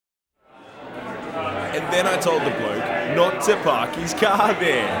Then I told the bloke not to park his car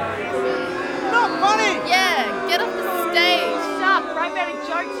there. Not funny! Yeah, get off the stage. Shut up, write better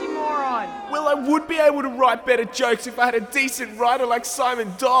jokes, you moron! Well, I would be able to write better jokes if I had a decent writer like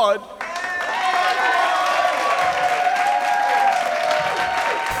Simon Dodd.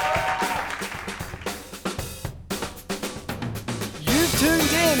 You've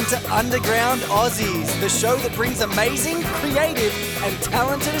tuned in to Underground Aussies, the show that brings amazing, creative and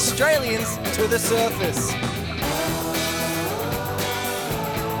talented Australians to the surface.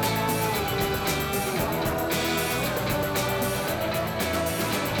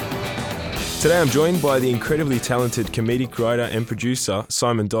 Today I'm joined by the incredibly talented comedic writer and producer,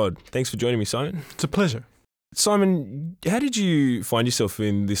 Simon Dodd. Thanks for joining me, Simon. It's a pleasure. Simon, how did you find yourself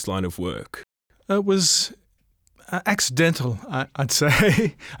in this line of work? It was accidental, I'd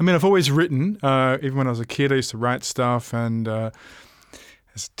say. I mean, I've always written. Even when I was a kid, I used to write stuff. And as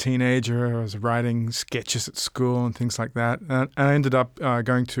a teenager, I was writing sketches at school and things like that. And I ended up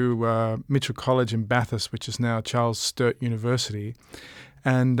going to Mitchell College in Bathurst, which is now Charles Sturt University.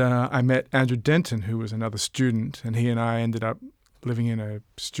 And I met Andrew Denton, who was another student, and he and I ended up living in a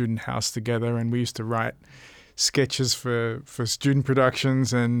student house together, and we used to write sketches for student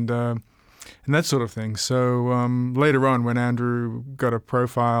productions and that sort of thing. So later on, when Andrew got a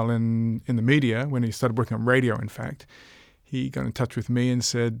profile in the media, when he started working on radio, in fact, he got in touch with me and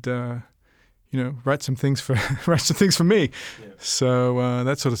said, write some things for me. Yeah. So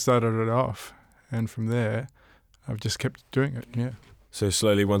that sort of started it off, and from there, I've just kept doing it. Yeah. So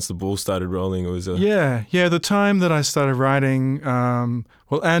slowly, once the ball started rolling, it was a... Yeah. The time that I started writing,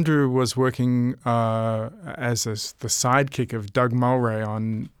 Andrew was working as the sidekick of Doug Mulray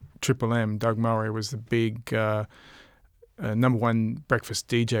on Triple M. Doug Mulray was the big number one breakfast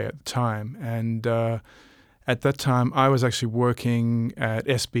DJ at the time. And at that time, I was actually working at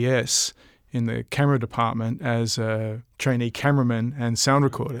SBS in the camera department as a trainee cameraman and sound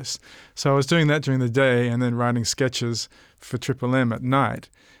recordist. So I was doing that during the day and then writing sketches for Triple M at night.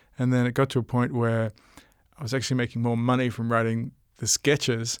 And then it got to a point where I was actually making more money from writing the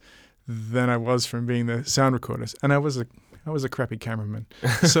sketches than I was from being the sound recordist. And I was a crappy cameraman.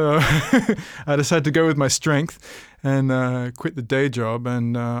 So I decided to go with my strength and quit the day job,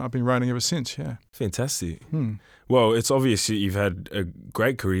 and I've been writing ever since, yeah. Fantastic. Well, it's obvious that you've had a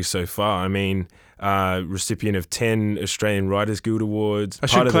great career so far. I mean, recipient of 10 Australian Writers Guild Awards. I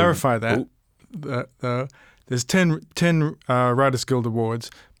should clarify that. There's 10 Writers Guild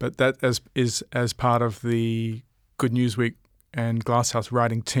Awards, but that is as part of the Good Newsweek and Glasshouse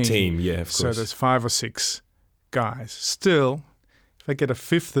writing team. Yeah, of course. So there's 5 or 6 guys. Still, if I get a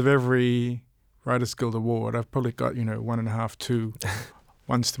fifth of every Writers Guild Award, I've probably got, 1.5, 2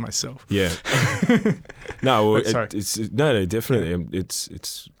 ones to myself. Yeah. No, well, sorry. No, definitely. Yeah.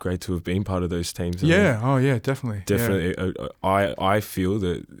 It's great to have been part of those teams. Yeah, definitely. Definitely. Yeah. I feel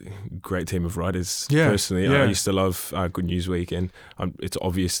that great team of writers, personally. I used to love Good Newsweek, and it's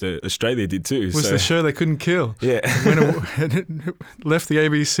obvious that Australia did too. It was the show they couldn't kill. Yeah. Left the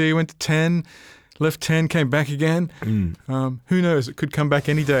ABC, went to 10, left 10, came back again. Who knows? It could come back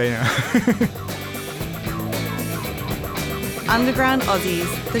any day now. Underground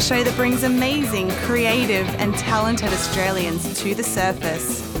Aussies, the show that brings amazing, creative and talented Australians to the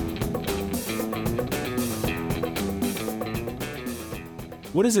surface.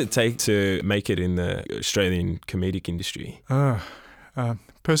 What does it take to make it in the Australian comedic industry?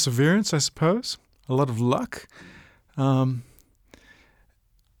 Perseverance, I suppose. A lot of luck. I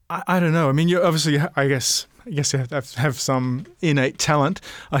don't know. I mean, you obviously, I guess you have to have some innate talent,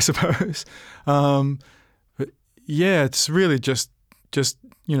 I suppose. Yeah, it's really just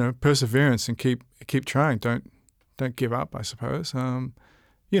perseverance and keep trying. Don't give up, I suppose. And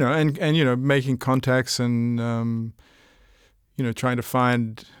making contacts and trying to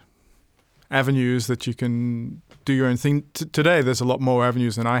find avenues that you can do your own thing. Today, there's a lot more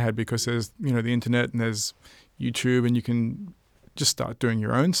avenues than I had because there's the internet and there's YouTube, and you can just start doing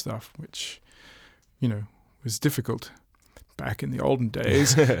your own stuff, which was difficult back in the olden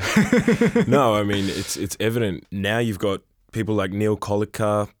days. No, I mean, it's evident. Now you've got people like Neil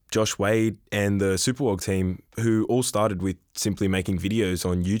Colica, Josh Wade, and the Superwog team who all started with simply making videos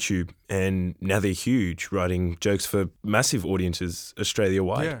on YouTube, and now they're huge, writing jokes for massive audiences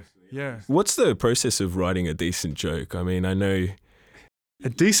Australia-wide. Yeah. What's the process of writing a decent joke? I mean, I know... A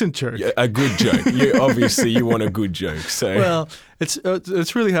decent joke? A good joke. You want a good joke. So. Well,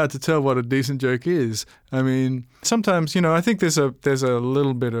 it's really hard to tell what a decent joke is. I mean, sometimes, I think there's a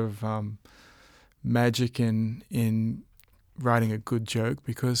little bit of magic in writing a good joke,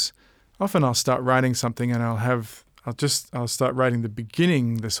 because often I'll start writing something and I'll start writing the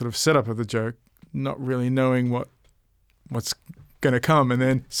beginning, the sort of setup of the joke not really knowing what's going to come, and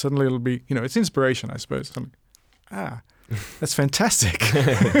then suddenly it'll be, it's inspiration, I suppose. Suddenly, that's fantastic.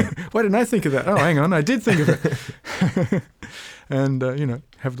 Why didn't I think of that? Oh, hang on, I did think of it. And,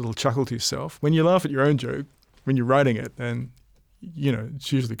 have a little chuckle to yourself. When you laugh at your own joke, when you're writing it, then,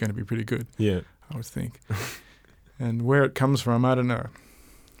 it's usually going to be pretty good. Yeah. I would think. And where it comes from, I don't know.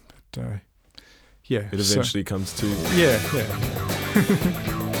 But, yeah. It eventually comes to... Yeah.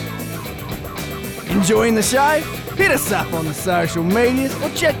 Enjoying the show? Hit us up on the social medias or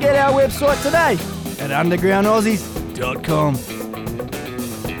check out our website today at undergroundaussies.com.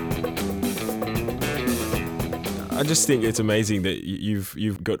 I just think it's amazing that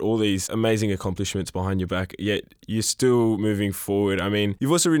you've got all these amazing accomplishments behind your back, yet you're still moving forward. I mean,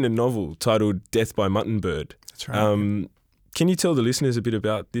 you've also written a novel titled Death by Muttonbird. That's right. Can you tell the listeners a bit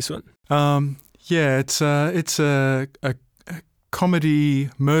about this one? Yeah, it's a comedy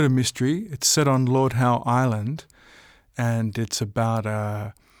murder mystery. It's set on Lord Howe Island, and it's about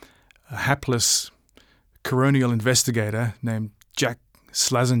a hapless coronial investigator named Jack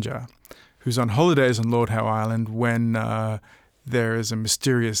Slazenger, who's on holidays on Lord Howe Island when there is a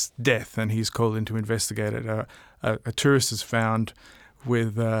mysterious death, and he's called in to investigate it. A tourist is found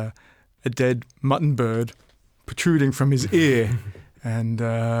with a dead mutton bird protruding from his ear, and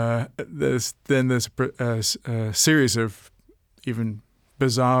there's a series of even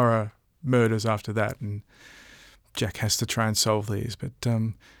bizarrer murders after that, and Jack has to try and solve these. But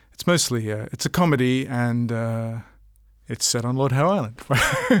it's mostly it's a comedy, and it's set on Lord Howe Island.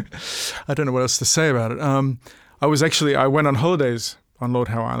 I don't know what else to say about it. I went on holidays on Lord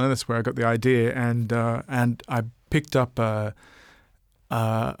Howe Island. That's where I got the idea, and I picked up a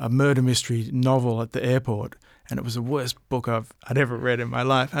murder mystery novel at the airport, and it was the worst book I'd ever read in my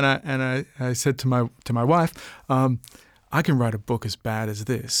life. And I said to my wife, I can write a book as bad as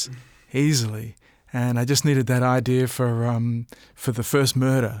this easily, and I just needed that idea for the first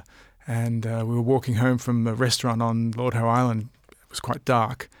murder. And we were walking home from the restaurant on Lord Howe Island. It was quite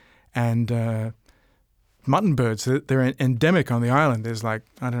dark. And mutton birds, they're endemic on the island. There's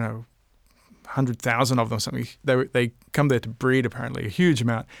 100,000 of them or something. They come there to breed, apparently, a huge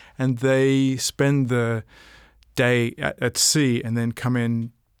amount. And they spend the day at sea and then come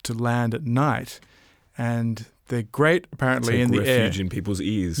in to land at night. And they're great, apparently, in the air. Refuge in people's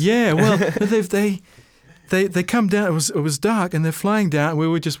ears. Yeah, well, They come down. It was dark, and they're flying down. We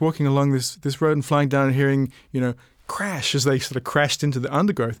were just walking along this road and flying down and hearing, crash as they sort of crashed into the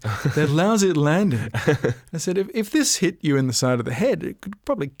undergrowth. They're lousy at landing. I said, if this hit you in the side of the head, it could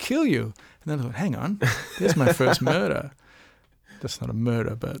probably kill you. And then I thought, hang on, there's my first murder. That's not a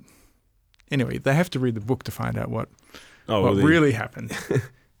murder, but anyway, they have to read the book to find out what really happened.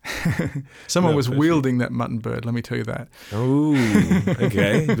 Someone was wielding that mutton bird, let me tell you that. Oh,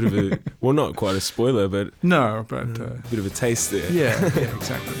 okay. A bit of not quite a spoiler, but... No, but... a bit of a taste there. Yeah,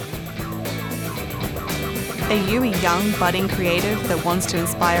 exactly. Are you a young, budding creative that wants to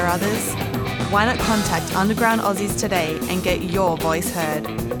inspire others? Why not contact Underground Aussies today and get your voice heard?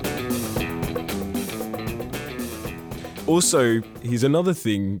 Also, here's another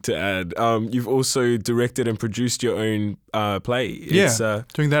thing to add. You've also directed and produced your own play. It's,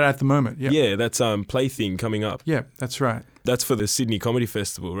 doing that at the moment. Yeah, yeah, that's Plaything coming up. Yeah, that's right. That's for the Sydney Comedy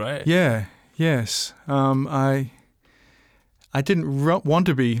Festival, right? Yeah, yes. I didn't want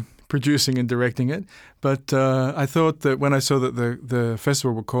to be producing and directing it, but I thought that when I saw that the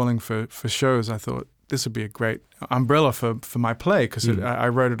festival were calling for shows, I thought this would be a great umbrella for my play, because I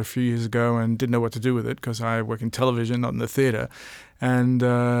wrote it a few years ago and didn't know what to do with it because I work in television, not in the theatre, and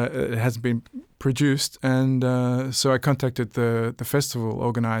it hasn't been produced. And so I contacted the festival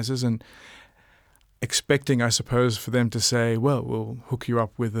organisers and expecting, I suppose, for them to say, well, we'll hook you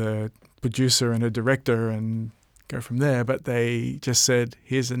up with a producer and a director and go from there. But they just said,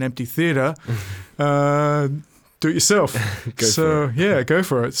 here's an empty theatre. Do it yourself. Go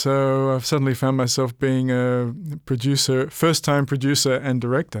for it. So I've suddenly found myself being a producer, first-time producer and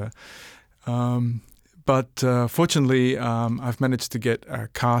director. But fortunately, I've managed to get a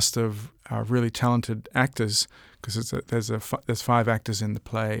cast of really talented actors, because there's 5 actors in the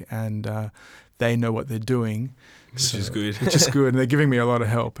play, and they know what they're doing, which is good. Which is good, and they're giving me a lot of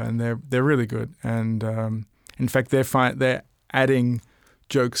help, and they're really good. And in fact, they're adding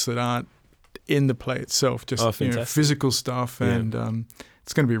jokes that aren't in the play itself, just physical stuff, and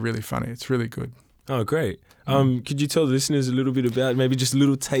it's going to be really funny. It's really good. Oh, great. Could you tell the listeners a little bit about maybe just a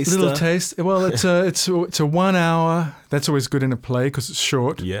little taster? Little taste. Well, it's a 1 hour. That's always good in a play because it's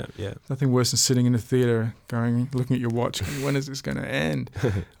short. Yeah. Nothing worse than sitting in a theatre, looking at your watch, going, when is this going to end?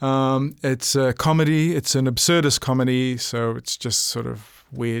 It's a comedy. It's an absurdist comedy, so it's just sort of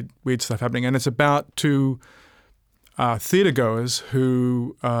weird stuff happening. And it's about two theatre goers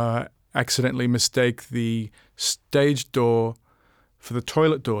who accidentally mistake the stage door for the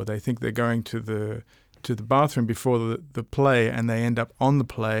toilet door. They think they're going to the bathroom before the play, and they end up on the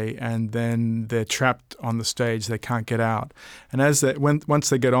play, and then they're trapped on the stage. They can't get out. And once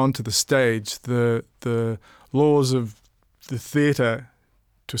they get onto the stage, the laws of the theatre,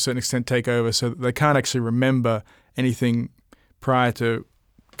 to a certain extent, take over, so that they can't actually remember anything prior to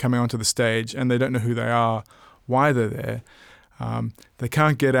coming onto the stage, and they don't know who they are, why they're there. They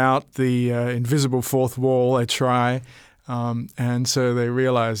can't get out the invisible fourth wall. They try, and so they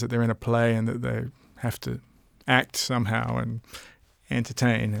realize that they're in a play and that they have to act somehow and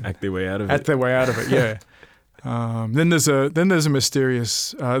entertain. And Act their way out of it. Act their way out of it, yeah. Then there's a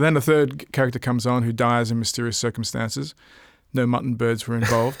mysterious. Then a third character comes on who dies in mysterious circumstances. No mutton birds were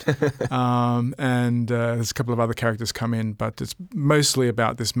involved, and there's a couple of other characters come in, but it's mostly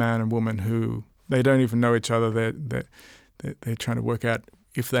about this man and woman who they don't even know each other. They're trying to work out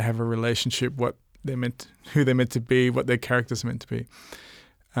if they have a relationship, who they're meant to be, what their characters are meant to be.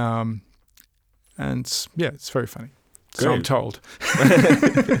 And it's very funny. Great. So I'm told.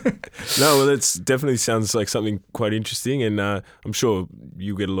 No, well, that definitely sounds like something quite interesting, and I'm sure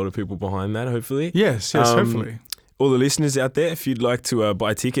you get a lot of people behind that, hopefully. Yes, hopefully. All the listeners out there, if you'd like to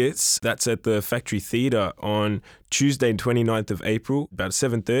buy tickets, that's at the Factory Theatre on Tuesday 29th of April, about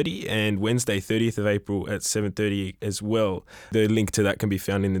 7:30, and Wednesday 30th of April at 7:30 as well. The link to that can be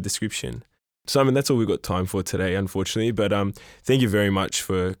found in the description. Simon, that's all we've got time for today, unfortunately, but thank you very much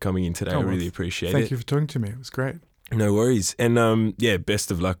for coming in today. I really appreciate it. Thank you for talking to me. It was great. No worries. And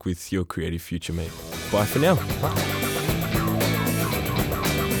best of luck with your creative future, mate. Bye for now.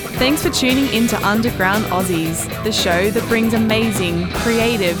 Thanks for tuning in to Underground Aussies, the show that brings amazing,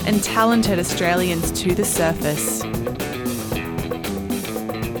 creative and talented Australians to the surface.